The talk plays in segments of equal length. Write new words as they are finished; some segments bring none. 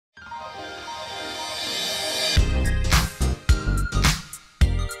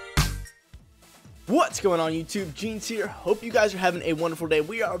What's going on YouTube? Jeans here. Hope you guys are having a wonderful day.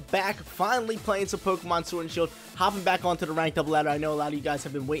 We are back finally playing some Pokemon Sword and Shield, hopping back onto the ranked up ladder. I know a lot of you guys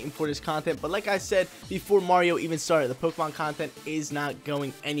have been waiting for this content, but like I said before Mario even started, the Pokemon content is not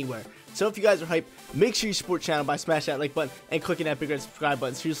going anywhere. So if you guys are hyped, make sure you support the channel by smashing that like button and clicking that big red subscribe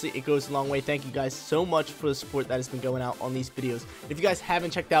button. Seriously, it goes a long way. Thank you guys so much for the support that has been going out on these videos. If you guys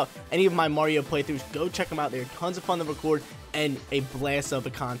haven't checked out any of my Mario playthroughs, go check them out. They're tons of fun to record and a blast of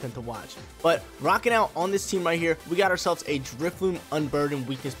the content to watch. But rocking out on this team right here, we got ourselves a Drifloon Unburdened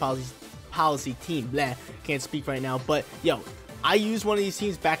Weakness Policy team. Blah, can't speak right now, but yo, I used one of these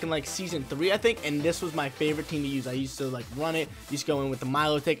teams back in like season 3, I think, and this was my favorite team to use. I used to like run it, used to go in with the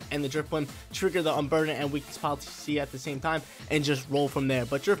Milotic and the Drifloon, trigger the Unburden and Weakness Policy at the same time, and just roll from there.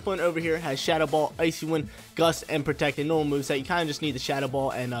 But Drifloon over here has Shadow Ball, Icy Wind, Gust, and Protect, and normal moves that you kind of just need the Shadow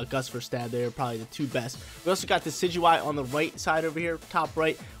Ball and Gust for stab. They're probably the two best. We also got the Decidueye on the right side over here, top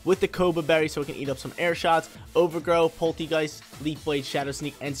right, with the Cobra Berry so it can eat up some air shots, Overgrow, Poltegeist, Leaf Blade, Shadow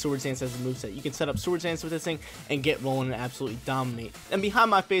Sneak, and Swords Dance as a moveset. You can set up Swords Dance with this thing and get rolling and absolutely dominate. And behind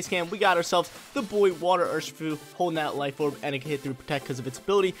my face cam, we got ourselves the boy Water Urshifu holding that Life Orb, and it can hit through Protect because of its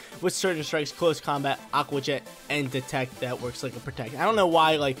ability with Surgeon Strikes, Close Combat, Aqua Jet, and Detect that works like a Protect. I don't know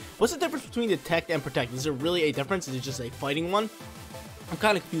why, like, what's the difference between Detect and Protect? Is there really a difference? Is it just a fighting one? I'm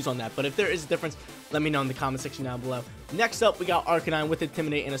kind of confused on that, but if there is a difference, let me know in the comment section down below. Next up, we got Arcanine with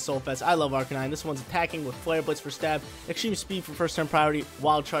Intimidate and Assault Vest. I love Arcanine. This one's attacking with Flare Blitz for stab, Extreme Speed for first turn priority,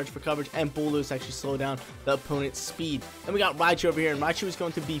 Wild Charge for coverage, and Bulldoze to actually slow down the opponent's speed. Then we got Raichu over here, and Raichu is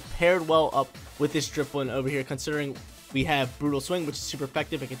going to be paired well up with this Drifloon over here, considering we have Brutal Swing, which is super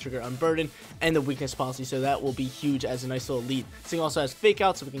effective. It can trigger Unburden and the Weakness Policy, so that will be huge as a nice little lead. This thing also has Fake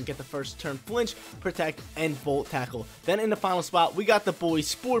Out, so we can get the first turn Flinch, Protect, and Volt Tackle. Then in the final spot, we got the boy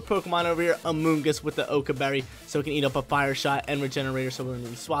Spore Pokemon over here, Amoonguss with the Oka Berry, so it can eat up a Fire Shot and Regenerator, so when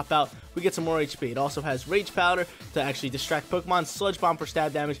we swap out, we get some more HP. It also has Rage Powder to actually distract Pokemon, Sludge Bomb for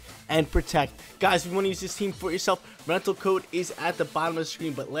stab damage, and Protect. Guys, if you want to use this team for yourself, rental code is at the bottom of the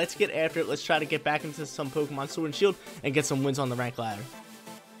screen, but let's get after it. Let's try to get back into some Pokemon Sword and Shield and get some wins on the rank ladder.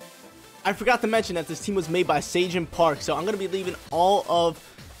 I forgot to mention that this team was made by Sage and Park, so I'm going to be leaving all of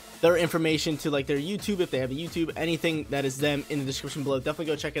their information to like their YouTube, if they have a YouTube, anything that is them, in the description below. Definitely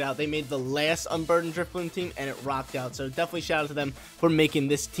go check it out. They made the last Unburdened Drifloon team and it rocked out, so definitely shout out to them for making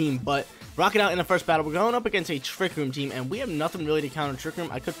this team. But rocking out in the first battle, we're going up against a Trick Room team, and we have nothing really to counter Trick Room.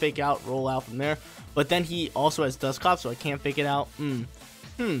 I could Fake Out, roll out from there, but then he also has Dusclops, so I can't Fake it out.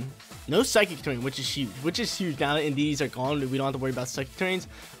 No Psychic Terrain, which is huge. Now that Indeedys are gone, we don't have to worry about Psychic Terrains.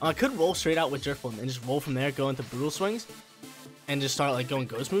 I could roll straight out with Drifloon and just roll from there, go into Brutal Swings, and just start like going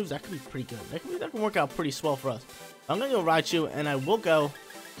Ghost moves. That could be pretty good. That can work out pretty swell for us. I'm gonna go Raichu, and I will go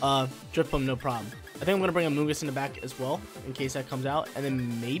Drifloon, no problem. I think I'm gonna bring a Amoonguss in the back as well in case that comes out, and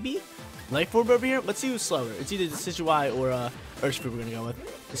then maybe Life Orb over here. Let's see who's slower. It's either the Decidueye or Urshifu we're gonna go with.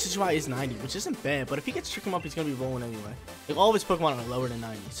 The Decidueye is 90, which isn't bad, but if he gets Trick Him up, he's gonna be rolling anyway. Like, all of his Pokemon are lower than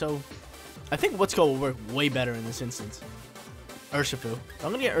 90, so I think What's Go will work way better in this instance. Urshifu. So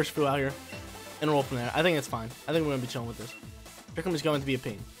I'm gonna get Urshifu out here and roll from there. I think that's fine. I think we're gonna be chilling with this. Trick Room is going to be a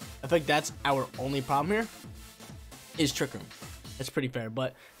pain. I think that's our only problem here, is Trick Room. That's pretty fair,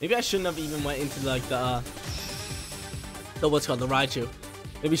 but maybe I shouldn't have even went into like the what's called the Raichu.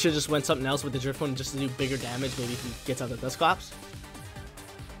 Maybe should have just went something else with the Drifloon just to do bigger damage. Maybe if he gets out the Dusclops.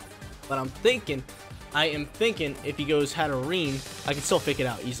 But I am thinking if he goes Hatterene, I can still Fake it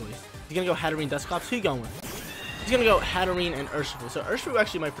out easily. He's gonna go Hatterene, Dusclops. Who you going with? He's gonna go Hatterene and Urshifu. So Urshifu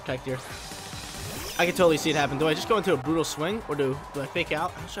actually might Protect here. I can totally see it happen. Do I just go into a Brutal Swing, or do I Fake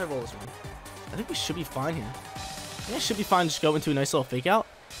Out? How should I roll this one? I think we should be fine here. I think I should be fine. Just go into a nice little Fake Out,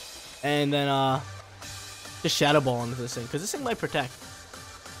 and then just Shadow Ball into this thing, because this thing might Protect.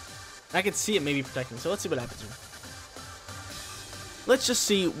 I can see it maybe protecting, so let's see what happens here. Let's just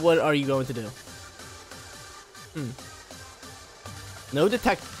see what are you going to do. No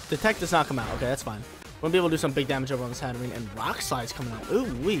Detect. Detect does not come out. Okay, that's fine. We're gonna be able to do some big damage over on this Hatterene, and Rock Slide's coming out. Ooh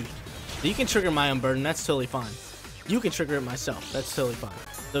wee. So you can trigger my Unburden. That's totally fine. You can trigger it myself. That's totally fine.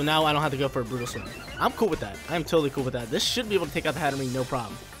 So now I don't have to go for a Brutal Swing. I'm cool with that. I am totally cool with that. This should be able to take out the Hatterene, no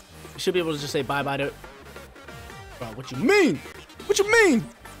problem. We should be able to just say bye-bye to it. Bro, what you mean? What you mean?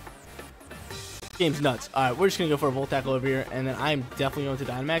 Game's nuts. Alright, we're just gonna go for a Volt Tackle over here, and then I'm definitely going to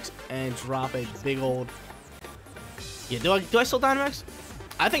Dynamax and drop a big old... Yeah, do I still Dynamax?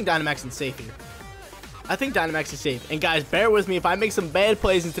 I think Dynamax is safe here. I think Dynamax is safe. And guys, bear with me if I make some bad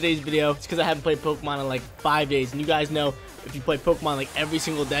plays in today's video. It's because I haven't played Pokemon in like 5 days. And you guys know, if you play Pokemon like every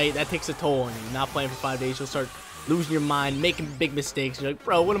single day, that takes a toll on you. Not playing for 5 days, you'll start losing your mind, making big mistakes. You're like,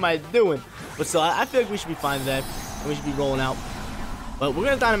 bro, what am I doing? But still, I feel like we should be fine today. And we should be rolling out. But we're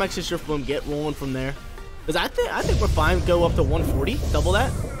gonna Dynamax this Drift Bloom, get rolling from there. Because I think we're fine. Go up to 140, double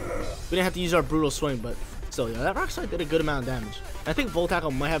that. We didn't have to use our Brutal Swing, but still, yeah, that Rock Slide did a good amount of damage. I think Volt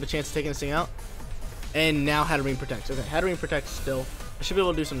Tackle might have a chance of taking this thing out. And now Hatterene protects. Okay, Hatterene protects still. I should be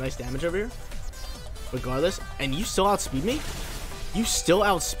able to do some nice damage over here. Regardless. And you still outspeed me? You still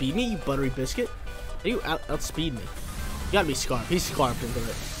outspeed me, you buttery biscuit? How do you outspeed me? You gotta be Scarf. He's Scarfed into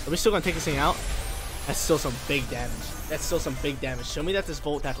it. Are we still gonna take this thing out? That's still some big damage. That's still some big damage. Show me that this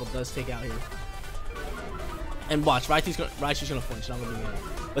Volt Tackle does take out here. And watch, Raichu's gonna flinch. Not gonna be mad.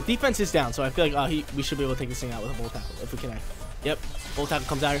 But defense is down, so I feel like we should be able to take this thing out with a Volt Tackle if we connect. Yep, Volt Tackle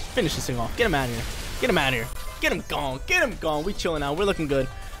comes out here. Finish this thing off. Get him out of here. Get him out of here. Get him gone. Get him gone. We chilling out. We're looking good.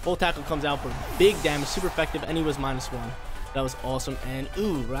 Volt Tackle comes out for big damage, super effective, and he was -1. That was awesome. And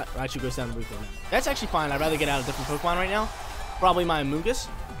ooh, Raichu goes down to recoil. That's actually fine. I'd rather get out a different Pokemon right now. Probably my Amoonguss.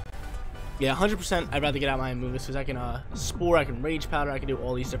 Yeah, 100%. I'd rather get out my Amoonguss because I can Spore, I can Rage Powder, I can do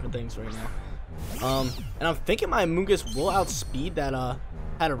all these different things right now. And I'm thinking my Amoonguss will outspeed that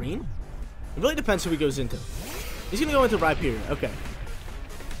Hatterene. It really depends who he goes into. He's gonna go into Rhyperior. Okay.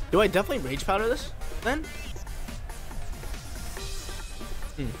 Do I definitely Rage Powder this then?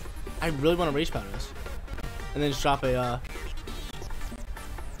 I really want to Rage Powder this, and then just drop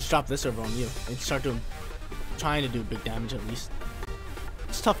this over on you and start trying to do big damage at least.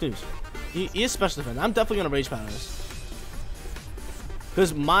 It's tough news. He is special defense. I'm definitely gonna Rage Powder this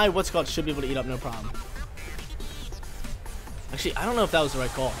because my should be able to eat up no problem. Actually, I don't know if that was the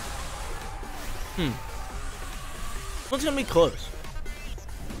right call. This one's gonna be close.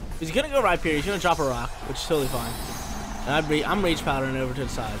 He's gonna go Rhyperior. He's gonna drop a rock, which is totally fine. And I'm Rage Powdering over to the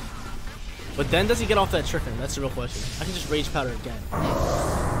side. But then does he get off that Trick Room? That's the real question. I can just Rage Powder again.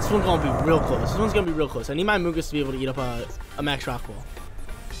 This one's gonna be real close. This one's gonna be real close. I need my Amoonguss to be able to eat up a Max Rock Ball.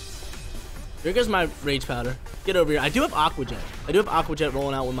 Here goes my Rage Powder. Get over here. I do have Aqua Jet. I do have Aqua Jet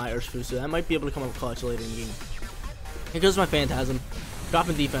rolling out with my Urshifu, so that might be able to come up clutch later in the game. Here goes my Phantasm.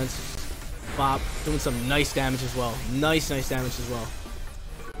 Dropping defense. Bop. Doing some nice damage as well. Nice damage as well.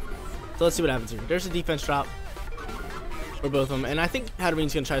 So let's see what happens here. There's a defense drop for both of them. And I think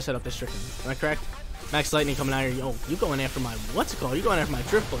Hatterene's going to try to set up this Trick Room. Am I correct? Max Lightning coming out here. Oh, you going after my, what's it called? You going after my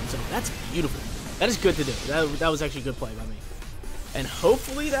Drift Bloom. So that's beautiful. That is good to do. That was actually a good play by me. And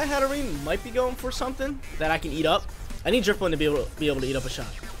hopefully that Hatterene might be going for something that I can eat up. I need Drift Bloom to be able to eat up a shot.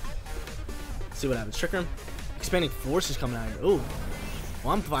 Let's see what happens. Trick Room. Expanding Force is coming out here. Ooh.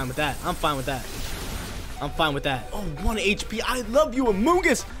 Well, I'm fine with that. I'm fine with that. I'm fine with that. Oh, 1 HP. I love you,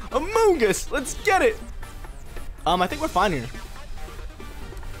 Amoonguss. Amoonguss. Let's get it. I think we're fine here.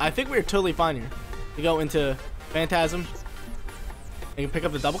 I think we're totally fine here. To go into Phantasm and pick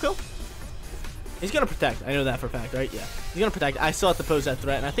up the double kill. He's going to protect. I know that for a fact, right? Yeah. He's going to protect. I still have to pose that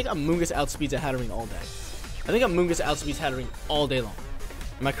threat. And I think Amoonguss outspeeds a Hatterene all day. I think Amoonguss outspeeds Hatterene all day long.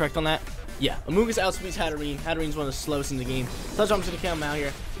 Am I correct on that? Yeah. Amoonguss outspeeds Hatterene. Hatterene's one of the slowest in the game. Touch Jump's going to come out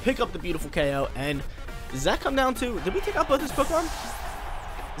here. Pick up the beautiful KO. And does that come down to... Did we take out both his Pokemon?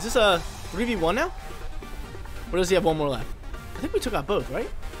 Is this a 3v1 now? Or does he have one more left? I think we took out both, right?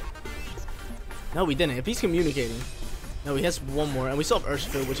 No, we didn't. If he's communicating... No, he has one more. And we still have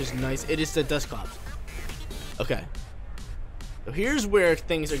Urshifu, which is nice. It is the Dusclops. Okay. So here's where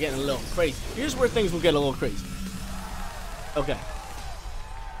things are getting a little crazy. Here's where things will get a little crazy. Okay.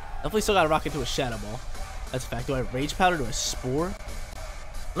 Definitely still got to rock into a Shadow Ball. That's a fact. Do I Rage Powder? Do I Spore? I'm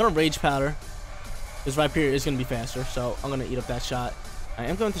going to Rage Powder. Because Rhyperior is going to be faster. So I'm going to eat up that shot. I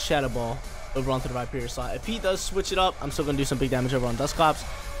am going to Shadow Ball over onto the Rhyperior slot. If he does switch it up, I'm still going to do some big damage over on Dusclops.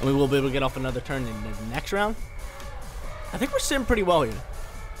 And we will be able to get off another turn in the next round. I think we're sitting pretty well here.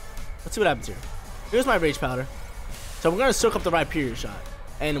 Let's see what happens here. Here's my Rage Powder. So we're going to soak up the Rhyperior shot.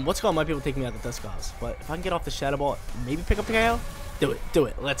 And what's called might be able to take me out the Dusclops. But if I can get off the Shadow Ball, maybe pick up the KO. Do it. Do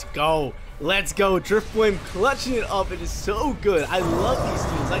it. Let's go. Let's go. Drift Bloom clutching it up. It is so good. I love these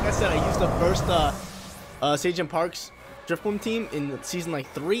teams. Like I said, I used the first Sage and Parks Drift Bloom team in season like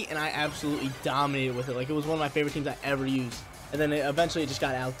 3. And I absolutely dominated with it. Like it was one of my favorite teams I ever used. And then eventually it just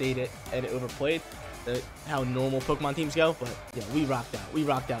got outdated and overplayed. How normal Pokemon teams go, but yeah, we rocked out. We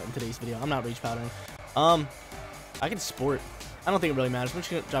rocked out in today's video. I'm not Rage Powdering. I can Sport. I don't think it really matters. I'm just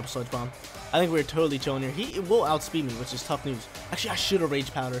gonna drop a Sludge Bomb. I think we're totally chilling here. He will outspeed me, which is tough news. Actually, I should have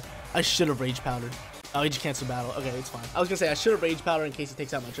Rage Powdered. I should have Rage Powdered. Oh, he just canceled battle. Okay, it's fine. I was gonna say I should have Rage Powdered in case he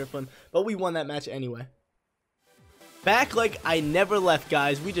takes out my Drift Bloom, but we won that match anyway. Back like I never left,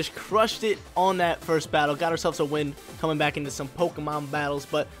 guys. We just crushed it on that first battle. Got ourselves a win coming back into some Pokemon battles.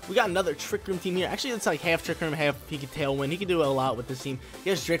 But we got another Trick Room team here. Actually, it's like half Trick Room, half he could Tailwind. He can do a lot with this team. He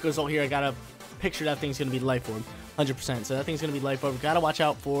has Draco's all here. I got to picture that thing's going to be Life Orb. 100%. So that thing's going to be Life Orb. Got to watch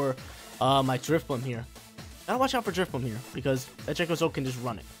out for my Drift Bloom here. Gotta watch out for Drifblim here, because that Dracozolt can just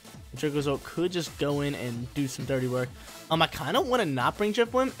run it. Dracozolt could just go in and do some dirty work. I kind of want to not bring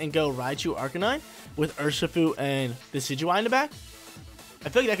Drifblim and go Raichu Arcanine with Urshifu and the Decidueye in the back. I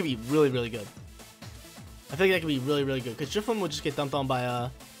feel like that could be really, really good. I feel like that could be really, really good, because Drifblim will just get dumped on by,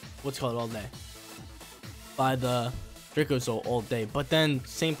 what's called all day. By the Dracozolt all day. But then,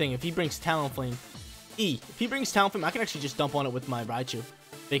 same thing, if he brings Talonflame, if he brings Talonflame, I can actually just dump on it with my Raichu.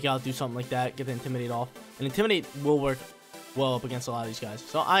 Fake out, do something like that, get the Intimidate off. And Intimidate will work well up against a lot of these guys.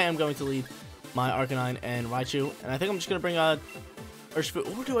 So I am going to lead my Arcanine and Raichu. And I think I'm just going to bring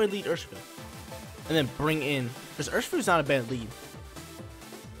Urshifu. Or do I lead Urshifu? And then bring in, because Urshifu's not a bad lead.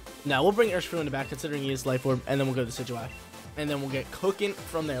 Now, we'll bring Urshifu in the back, considering he is Life Orb. And then we'll go to Decidueye. And then we'll get cooking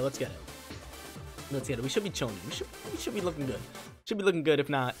from there. Let's get it. Let's get it. We should be chilling. We should be looking good. Should be looking good. If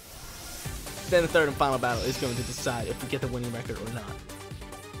not, then the third and final battle is going to decide if we get the winning record or not.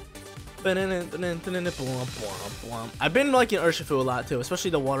 I've been liking Urshifu a lot too, especially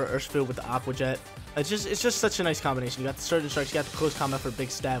the water Urshifu with the Aqua Jet. It's just such a nice combination. You got the Surge and Strikes, you got the close combat for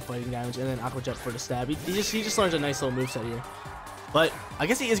big stab fighting damage, and then Aqua Jet for the stab. He just learns a nice little moveset here. But I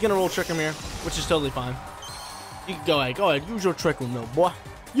guess he is gonna roll Trick Room here, which is totally fine. You can go ahead, use your Trick Room, little boy.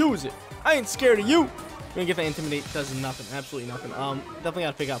 Use it. I ain't scared of you. You're gonna get the Intimidate, does nothing, absolutely nothing. Definitely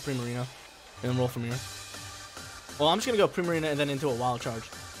gotta pick out Primarina and then roll from here. Well, I'm just gonna go Primarina and then into a Wild Charge.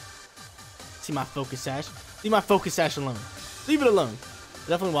 See my Focus Sash. Leave my Focus Sash alone. Leave it alone.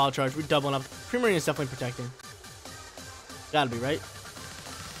 Definitely Wild Charge. We're doubling up. Primarina is definitely protecting. Gotta be right.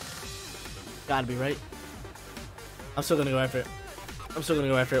 Gotta be right. I'm still gonna go after it. I'm still gonna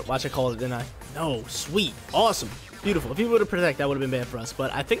go after it. Watch, I called it, didn't I? No, sweet, awesome, beautiful. If he would have protect, that would have been bad for us.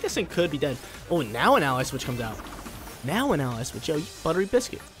 But I think this thing could be dead. Oh, now an Ally Switch comes out. Now an Ally Switch. Yo, you buttery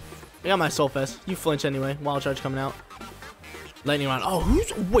biscuit. I got my Soul Fest. You flinch anyway. Wild Charge coming out. Lightning Rod. Oh,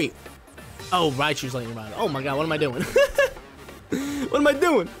 wait. Oh, Raichu's Lightning Rod. Oh my god, what am I doing? What am I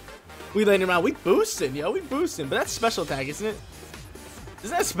doing? We Lightning Rod. We boosting, yo. We boosting. But that's special attack, isn't it?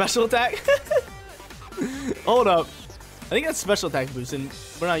 Isn't that special attack? Hold up. I think that's special attack boost, and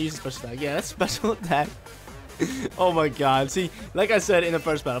we're not using special attack. Yeah, that's special attack. Oh my god. See, like I said in the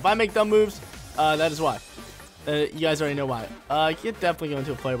first battle, if I make dumb moves, that is why. You guys already know why. I could definitely go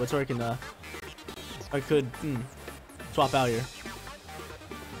into a player, but so I can, I could, swap out here.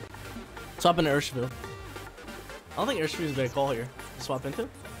 Swap into Urshifu. I don't think Urshifu is a bad call here to swap into.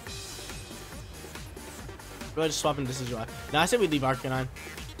 Go ahead, just swap into Decidueye. Now, I said we leave Arcanine.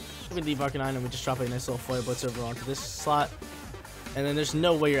 We leave Arcanine and we just drop a nice little Flare Blitz over onto this slot. And then there's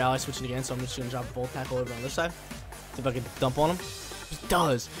no way your ally switching again, so I'm just going to drop a Volt Tackle over on this side. See if I can dump on him. He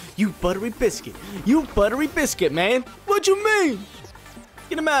does. You buttery biscuit. You buttery biscuit, man. What you mean?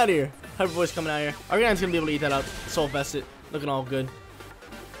 Get him out of here. Hyper Voice coming out here. Arcanine's going to be able to eat that up. Soul Vested. Looking all good.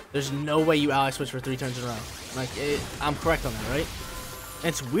 There's no way you ally switch for 3 turns in a row. Like, I'm correct on that, right? And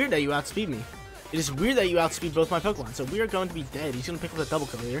it's weird that you outspeed me. It is weird that you outspeed both my Pokemon. So we are going to be dead. He's going to pick up that double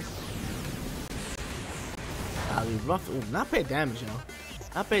kill here. Rough. Ooh, not bad damage, you know.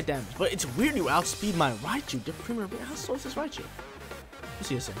 Not bad damage. But it's weird you outspeed my Raichu. How slow is this Raichu? Let's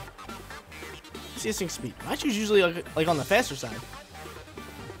see this thing. Let's see this thing's speed. Raichu's usually like on the faster side.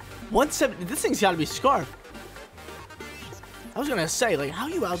 170. This thing's got to be Scarf. I was going to say, like, how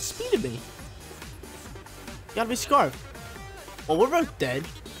you outspeeded me? You got to be Scarf. Well, we're both dead.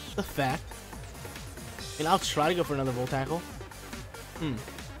 The fact. And I'll try to go for another Volt Tackle. I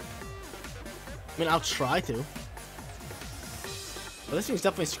mean, I'll try to. Well, this thing's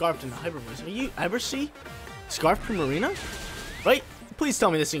definitely Scarfed in the Hyper Voice. Have you ever see Scarf Primarina? Right? Please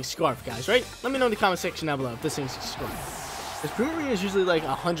tell me this thing's Scarfed, guys, right? Let me know in the comment section down below if this thing's Scarfed. This Primarina is usually like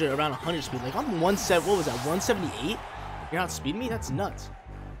 100, around 100 speed. Like, I'm what was that, 178? You're outspeeding me? That's nuts.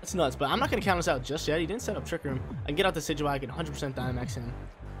 That's nuts, but I'm not going to count us out just yet. He didn't set up Trick Room. I can get out the Decidueye, I can 100% Dynamax him.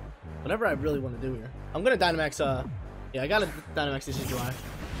 Whatever I really want to do here. I'm going to Dynamax, yeah, I got to Dynamax the Decidueye.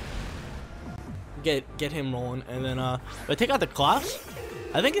 Get him rolling, and then, but take out the Clops.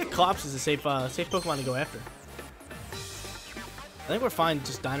 I think the Clops is a safe Pokemon to go after. I think we're fine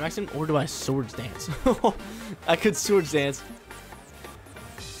just Dynamaxing, or do I Swords Dance? I could Swords Dance.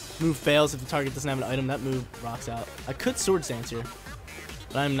 Move fails if the target doesn't have an item. That move rocks out. I could Swords Dance here,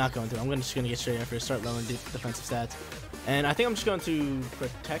 but I'm not going to. I'm just going to get straight after it, start lowering defensive stats. And I think I'm just going to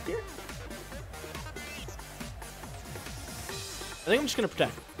Protect here. I think I'm just going to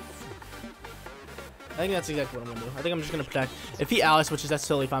Protect. I think that's exactly what I'm going to do. I think I'm just going to Protect. If he Ally Switches, that's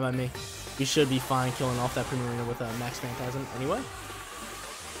totally fine by me. We should be fine killing off that Primarina with a Max Phantasm anyway.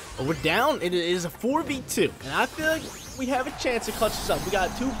 But we're down. It is a 4v2. And I feel like we have a chance to clutch this up. We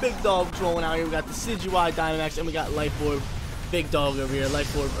got 2 big dogs rolling out here. We got the Decidueye Dynamax, and we got Life Orb Big Dog over here.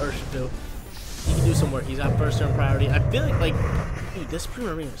 Life Orb Urshifu. He can do some work. He's got first turn priority. I feel like, dude, this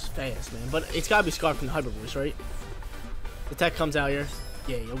Primarina is fast, man. But it's gotta be Scarf from the Hyper Voice, right? The tech comes out here.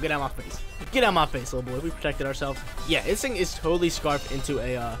 Yeah, you'll get out of my face. Get out of my face, little boy. We protected ourselves. Yeah, this thing is totally scarfed into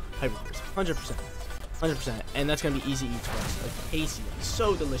a Hyper Voice. 100%. 100%. And that's gonna be easy eats for us. Like tasty. Like,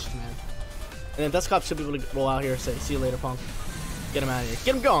 so delicious, man. And then Dusclops should be able to roll out here and say, see you later, punk. Get him out of here.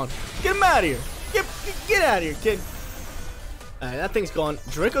 Get him gone. Get him out of here. Get out of here, kid. Alright, that thing's gone.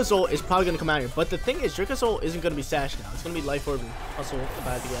 Dracozolt is probably going to come out here. But the thing is, Dracozolt isn't going to be sashed now. It's going to be Life Orb and Hustle, if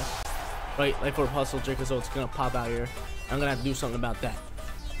I had to guess. Right, Life Orb, Hustle, Dracozolt's going to pop out here. I'm going to have to do something about that.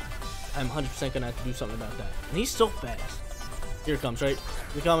 I'm 100% going to have to do something about that. And he's still fast. Here it comes, right?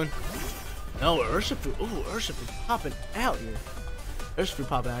 Is he coming? No, Urshifu. Ooh, Urshifu popping out here. Urshifu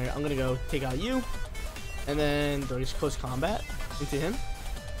popping out here. I'm going to go take out you. And then throw his close combat into him.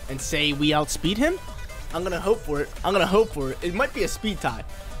 And say we outspeed him. I'm gonna hope for it. I'm gonna hope for it. It might be a speed tie.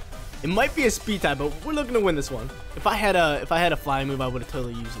 It might be a speed tie, but we're looking to win this one. If I had a flying move, I would have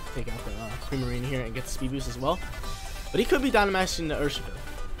totally used it to take out the Primarina here and get the speed boost as well. But he could be Dynamaxing the Urshifu.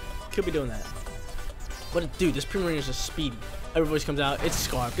 Could be doing that. But dude, this Primarina is just speedy. Every voice comes out. It's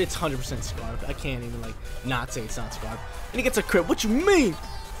scarfed. It's 100% scarfed. I can't even like not say it's not scarfed. And he gets a crit. What you mean?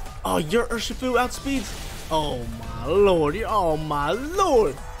 Oh, your Urshifu outspeeds. Oh my lord. Oh my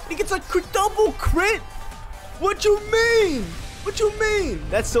lord. He gets a double crit. What you mean? What you mean?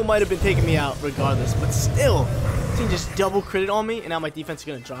 That still might have been taking me out regardless, but still. This thing just double critted on me, and now my defense is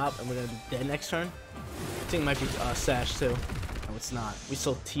going to drop, and we're going to be dead next turn. This thing might be sash too. No, it's not. We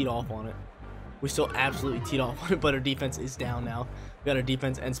still teed off on it. We still absolutely teed off on it, but our defense is down now. We got our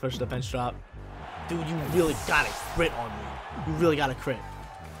defense and special defense drop. Dude, you really got a crit on me. You really got a crit.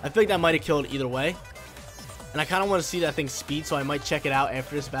 I feel like that might have killed either way. And I kind of want to see that thing speed, so I might check it out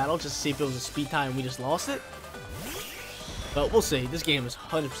after this battle, just to see if it was a speed tie and we just lost it. But we'll see. This game is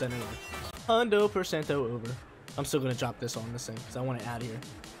 100% over. 100% over. I'm still going to drop this on this thing, because I want it out of here.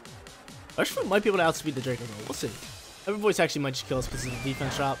 Urshifu might be able to outspeed the Draco, though. We'll see. Every voice actually might just kill us because of the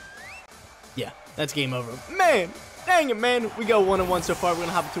defense drop. Yeah, that's game over. Man, dang it, man. We go 1-1 so far. We're going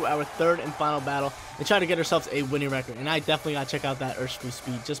to hop into our third and final battle and try to get ourselves a winning record. And I definitely got to check out that Urshifu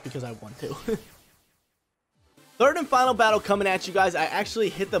speed just because I want to. Third and final battle coming at you guys. I actually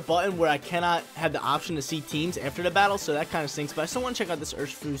hit the button where I cannot have the option to see teams after the battle, so that kind of stinks. But I still want to check out this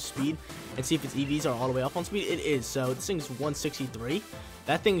Urshifu speed and see if its EVs are all the way up on speed. It is, so this thing's 163.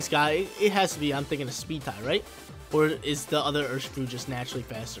 That thing's got, it has to be, I'm thinking, a speed tie, right? Or is the other Urshifu just naturally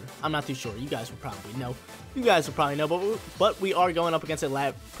faster? I'm not too sure. You guys will probably know. You guys will probably know, but we are going up against a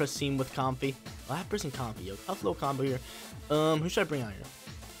Lapras with Comfy. Lapras and Comfy, yo. Tough little combo here. Who should I bring out here?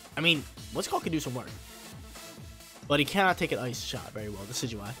 I mean, what's called could do some work. But he cannot take an ice shot very well. This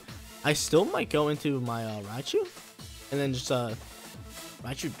is why. I still might go into my Raichu. And then just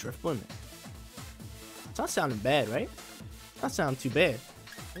Raichu Drift Limit. It's not sounding bad, right? Not sounding too bad.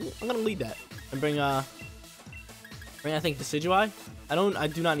 I'm going to lead that. And bring I think Decidueye. I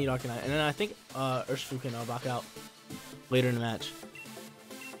do not need Arcanine. And then I think Urshifu can rock out later in the match.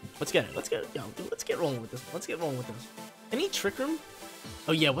 Let's get it. Let's get it. Yo, dude, let's get rolling with this. Let's get rolling with this. Any Trick Room?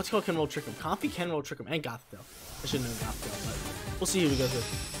 Oh yeah, what's called can roll Trick Room. Comfy can roll Trick Room and Gothitelle. I should know Gothitelle, but we'll see who he goes with.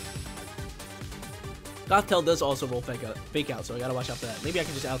 Gothitelle does also roll fake out, so I gotta watch out for that. Maybe I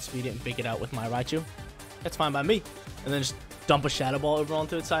can just outspeed it and fake it out with my Raichu. That's fine by me. And then just dump a Shadow Ball over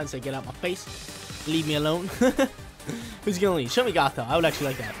onto its side and say, get out my face. Leave me alone. Who's gonna lead? Show me Gothitelle. I would actually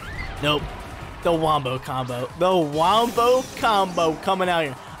like that. Nope. The Wombo combo. The Wombo combo coming out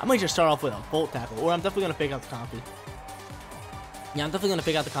here. I might just start off with a Volt Tackle, or I'm definitely gonna fake out the Comfy. Yeah, I'm definitely gonna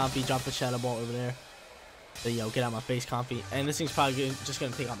fake out the Comfy, drop the Shadow Ball over there. So, yo, get out my face, Comfy. And this thing's probably just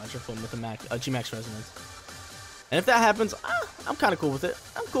gonna take out my Drift Limit with a G-Max Resonance. And if that happens, I'm kind of cool with it.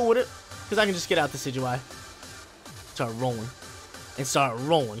 I'm cool with it, because I can just get out the Decidueye. Start rolling. And start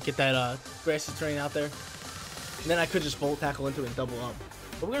rolling. Get that grassy terrain out there. And then I could just Volt Tackle into it and double up.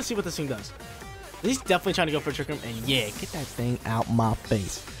 But we're gonna see what this thing does. He's definitely trying to go for a Trick Room. And yeah, get that thing out my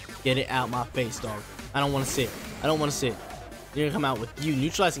face. Get it out my face, dog. I don't want to see it. I don't want to see it. You're gonna come out with you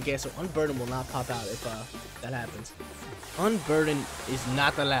neutralizing gas, so Unburden will not pop out if that happens. Unburden is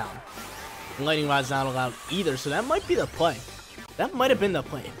not allowed. And Lightning Rod's not allowed either, so that might be the play. That might have been the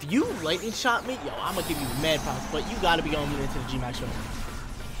play. If you Lightning Shot me, yo, I'm gonna give you mad props, but you gotta be going into the G-Max Resonance.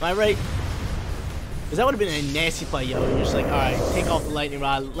 Am I right? Because that would have been a nasty play, yo. You're just like, alright, take off the Lightning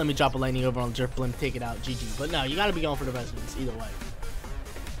Rod, let me drop a Lightning over on the Drift Limit, take it out, GG. But no, you gotta be going for the Resonance either way.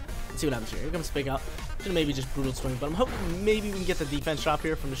 Let's see what happens here. Here comes Fake Out. Should maybe just Brutal Swing, but I'm hoping maybe we can get the defense drop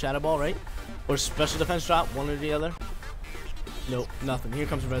here from the Shadow Ball, right? Or special defense drop, one or the other. Nope, nothing. Here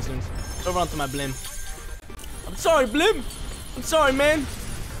comes the Resonance. Over onto my Blim. I'm sorry, Blim. I'm sorry, man.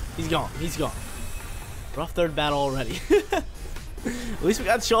 He's gone. He's gone. Rough third battle already. At least we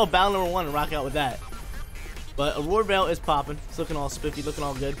got to show off battle number 1 and rock out with that. But Aurora Veil is popping. It's looking all spiffy, looking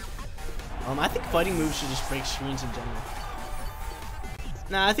all good. I think fighting moves should just break screens in general.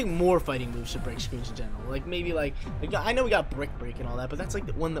 Nah, I think more fighting moves should break screens in general. Like maybe like I know we got Brick Break and all that, but that's like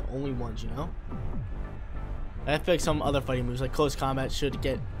the only ones, you know? I feel like some other fighting moves like Close Combat should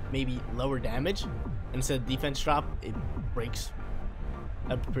get maybe lower damage. Instead of defense drop, it breaks.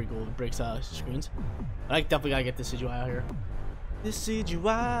 That'd be pretty cool. It breaks screens. But I definitely gotta get this Decidueye out here.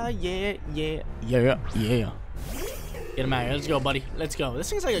 Decidueye, yeah. Get him out here. Let's go, buddy. Let's go. This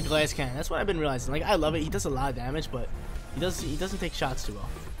thing's like a glass cannon. That's what I've been realizing. Like I love it. He does a lot of damage, but he doesn't take shots too well.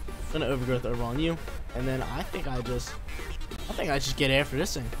 I'm gonna overgrowth over on you, and then I think I just get after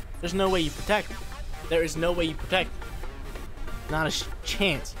this thing. There's no way you protect. There is no way you protect. Not a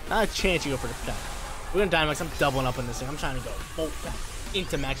chance. Not a chance you go for the protect. We're gonna Dynamax. I'm doubling up on this thing. I'm trying to go bolt back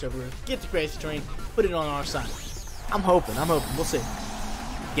into max overgrowth. Get the Gracie Terrain. Put it on our side. I'm hoping. We'll see.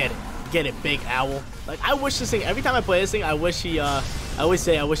 Get it, big owl. Like I wish this thing. Every time I play this thing, I wish he. I always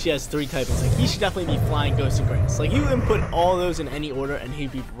say I wish he has 3 typings. Like he should definitely be flying, ghost, and grass. Like you can put all those in any order, and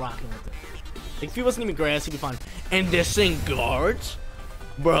he'd be rocking with it. Like if he wasn't even grass, he'd be fine. And this thing guards,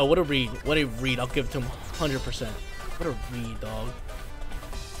 bro. What a read. What a read. I'll give it to him 100%. What a read, dog.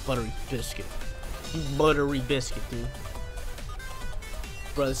 Buttery biscuit. Buttery biscuit, dude.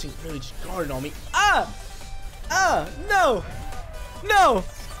 Bro, this thing really just guarded on me. No.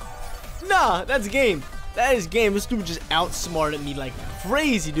 Nah, that's game. That is game. This dude just outsmarted me like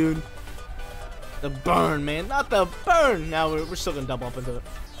crazy, dude. The burn, man. Not the burn. Now we're still gonna double up into it.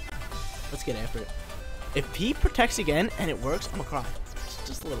 Let's get after it. If he protects again and it works, I'm gonna cry.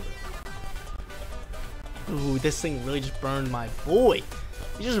 Just a little bit. Ooh, this thing really just burned my boy.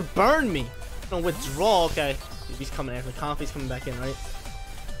 He just burned me. I'm gonna withdraw. Okay. He's coming after. Comfy's coming back in, right?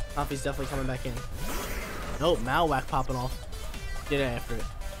 Comfy's definitely coming back in. Nope, Malwhack popping off. Get after it.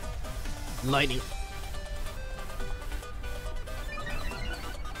 Lightning.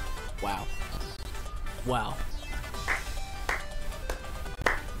 Wow.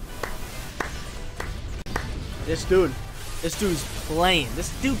 This dude's playing.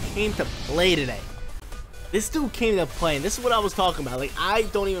 This dude came to play today. This dude came to play, and this is what I was talking about. Like, I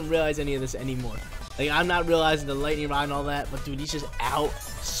don't even realize any of this anymore. Like, I'm not realizing the lightning rod and all that, but dude, he's just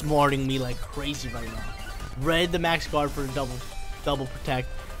outsmarting me like crazy right now. Read the max guard for the double protect,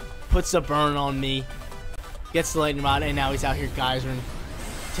 puts the burn on me, gets the lightning rod, and now he's out here geysering,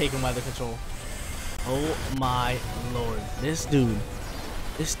 taking weather control. Oh my lord, this dude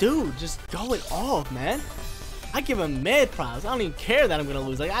just going off, man. I give him mad props. I don't even care that I'm gonna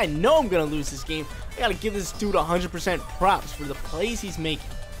lose. Like, I know I'm gonna lose this game. I gotta give this dude 100% props for the plays he's making.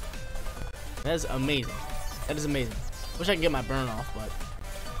 That is amazing. That is amazing. Wish I could get my burn off, but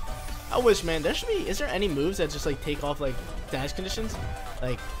I wish, man. There should be. Is there any moves that just like take off like dash conditions?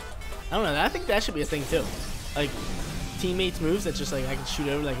 Like, I don't know. I think that should be a thing too. Like teammates moves that just like I can shoot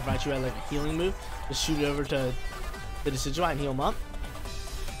over. Like if I shoot at like a healing move, just shoot it over to the Decidueye and heal him up.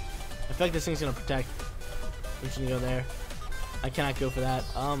 I feel like this thing's gonna protect. I'm just gonna go there. I cannot go for that.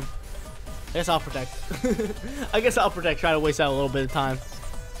 I guess I'll protect. I guess I'll protect. Try to waste out a little bit of time.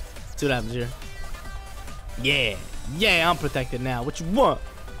 See what happens here. Yeah, I'm protected now. What you want?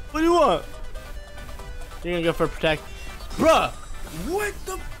 What do you want? You're gonna go for protect, bruh. What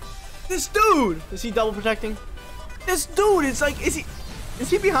the? This dude, is he double protecting? This dude is like, is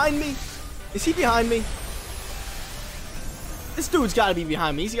he behind me? Is he behind me? This dude's gotta be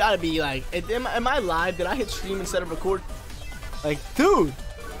behind me. He's gotta be like, am I live? Did I hit stream instead of record? Like, dude,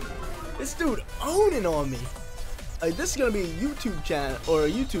 this dude owning on me. Like, this is gonna be a YouTube channel or a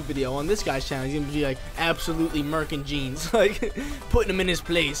YouTube video on this guy's channel. He's gonna be like absolutely murking Jeans, like putting him in his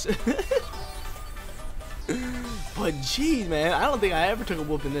place. But geez, man, I don't think I ever took a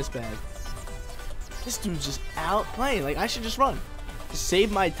whooping this bad. This dude's just out playing. Like, I should just run, just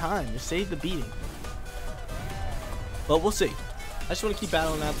save my time, just save the beating. But we'll see. I just want to keep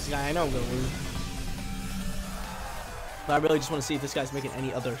battling out this guy. I know I'm gonna lose, but I really just want to see if this guy's making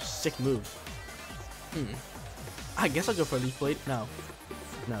any other sick moves. I guess I'll go for a Leaf Blade. No,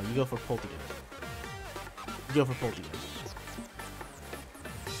 you go for Poltergeist. You go for Poltergeist.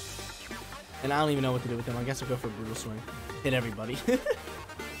 And I don't even know what to do with him. I guess I'll go for Brutal Swing. Hit everybody. See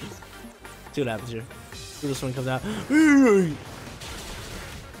what happens here. Brutal Swing comes out.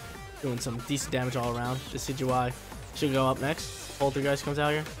 Doing some decent damage all around. This Decidueye should go up next. Poltergeist comes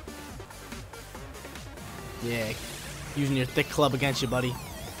out here. Yeah. Using your thick club against you, buddy.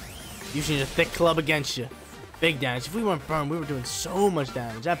 Using your thick club against you. Big damage. If we weren't burned, we were doing so much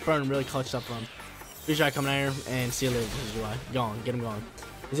damage. That burn really clutched up for him. Pretty sure I come out here and see you later. Decidueye. Gone. Get him gone.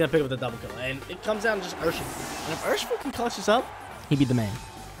 He's gonna pick up the double kill, and it comes down to just Urshifu. And if Urshifu can clutch this up, he'd be the man.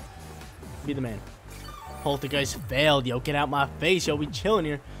 Be the man. Poltergeist failed, yo. Get out my face, yo. We chilling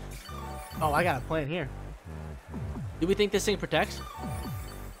here. Oh, I got a plan here. Do we think this thing protects?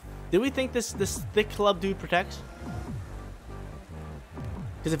 Do we think this thick club dude protects?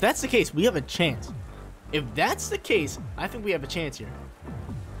 Because if that's the case, we have a chance. If that's the case, I think we have a chance here.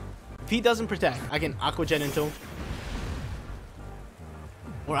 If he doesn't protect, I can Aqua Jet into him.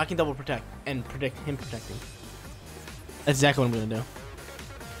 Or I can double protect and predict him protecting. That's exactly what I'm going to do.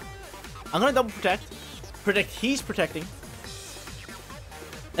 I'm going to double predict he's protecting.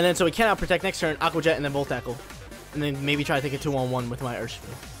 And then so he cannot protect next turn, Aqua Jet and then Volt Tackle. And then maybe try to take a 2-on-1 with my Urshifu.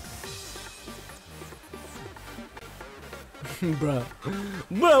 Bro,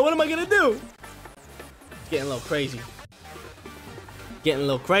 what am I going to do? It's getting a little crazy. Getting a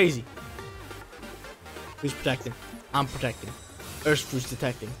little crazy. Who's protecting? I'm protecting. Urshifu's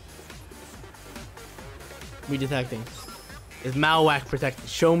detecting. We detecting. Is Malwack protecting?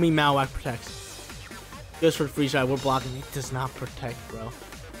 Show me Malwack protects. Goes for the freeze ride. We're blocking. It does not protect, bro.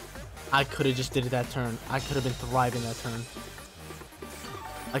 I could have just did it that turn. I could have been thriving that turn.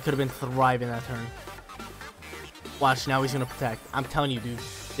 I could have been thriving that turn. Watch, now he's going to protect. I'm telling you, dude.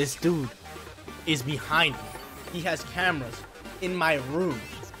 This dude is behind me. He has cameras in my room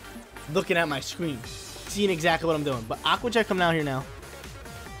looking at my screen, seeing exactly what I'm doing. But Aqua Jet coming out here now.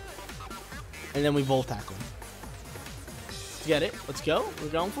 And then we Volt Tackle. Let's get it. Let's go. We're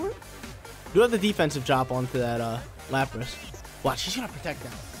going for it. We do have the defensive drop onto that Lapras. Watch, he's going to protect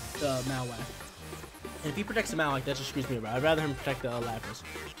now the Malwack. And if he protects the Malwack, that just screws me over. I'd rather him protect the Lapras.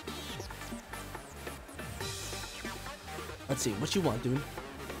 Let's see. What you want, dude?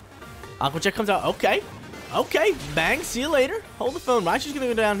 Aqua Jet comes out. Okay. Okay. Bang. See you later. Hold the phone. Raichu's going to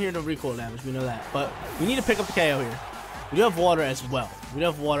go down here to recoil damage. We know that. But we need to pick up the KO here. We do have water as well. We do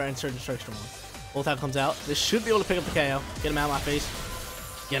have water and Surge and Strike Storm. Volt Tackle comes out. This should be able to pick up the KO. Get him out of my face.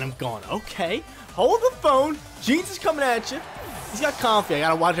 Get him gone. Okay. Hold the phone. Jeans is coming at you. He's got Comfy. I got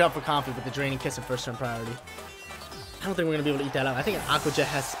to watch out for Comfy with the Draining Kiss and first turn priority. I don't think we're going to be able to eat that up. I think an Aqua Jet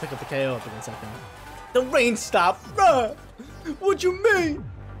has to pick up the KO up against that thing. The rain stopped. Bruh. What you mean?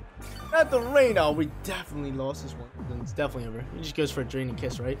 Not the rain. Oh, we definitely lost this one. Then it's definitely over. He just goes for a Draining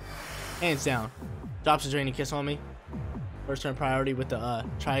Kiss, right? Hands down. Drops a Draining Kiss on me. First turn priority with the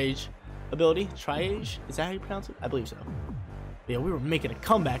Tri-Age ability. Tri-Age? Is that how you pronounce it? I believe so. But yeah, we were making a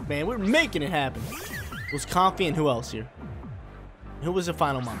comeback, man. We were making it happen. It was Comfy and who else here? Who was the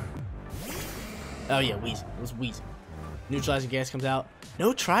final mon? Oh yeah, Weezing. It was Weezing. Neutralizing gas comes out.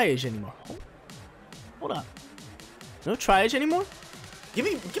 No Tri-Age anymore. Hold up. No Tri-Age anymore? Give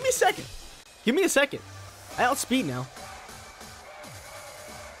me a second. Give me a second. I outspeed now.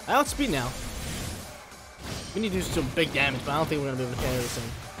 We need to do some big damage, but I don't think we're gonna be able to KO this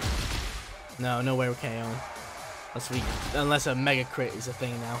thing. No way we're KOing. Unless a mega crit is a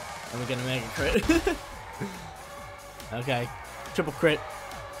thing now, and we get a mega crit. Okay, triple crit.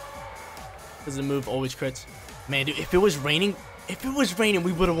 Does the move always crits? Man, dude, if it was raining,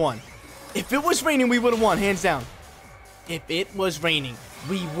 we would have won. If it was raining, we would have won, hands down. If it was raining,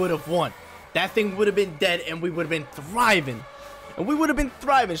 we would have won. That thing would have been dead, and we would have been thriving.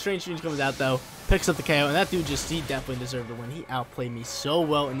 Strange Strange comes out, though. Picks up the KO, and that dude he definitely deserved to win. He outplayed me so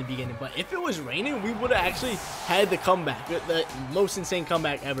well in the beginning. But if it was raining, we would have actually had the comeback. The most insane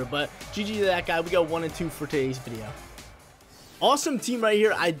comeback ever. But GG to that guy. We got 1 and 2 for today's video. Awesome team right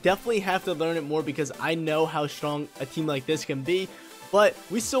here. I definitely have to learn it more because I know how strong a team like this can be. But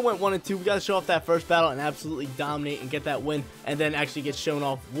we still went 1 and 2. We got to show off that first battle and absolutely dominate and get that win. And then actually get shown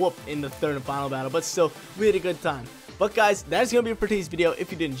off whoop in the third and final battle. But still, we had a good time. But guys, that's going to be it for today's video.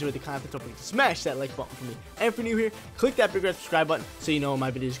 If you did enjoy the content, don't forget to smash that like button for me. And if you're new here, click that big red subscribe button so you know when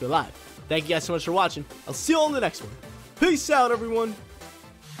my videos go live. Thank you guys so much for watching. I'll see you all in the next one. Peace out, everyone.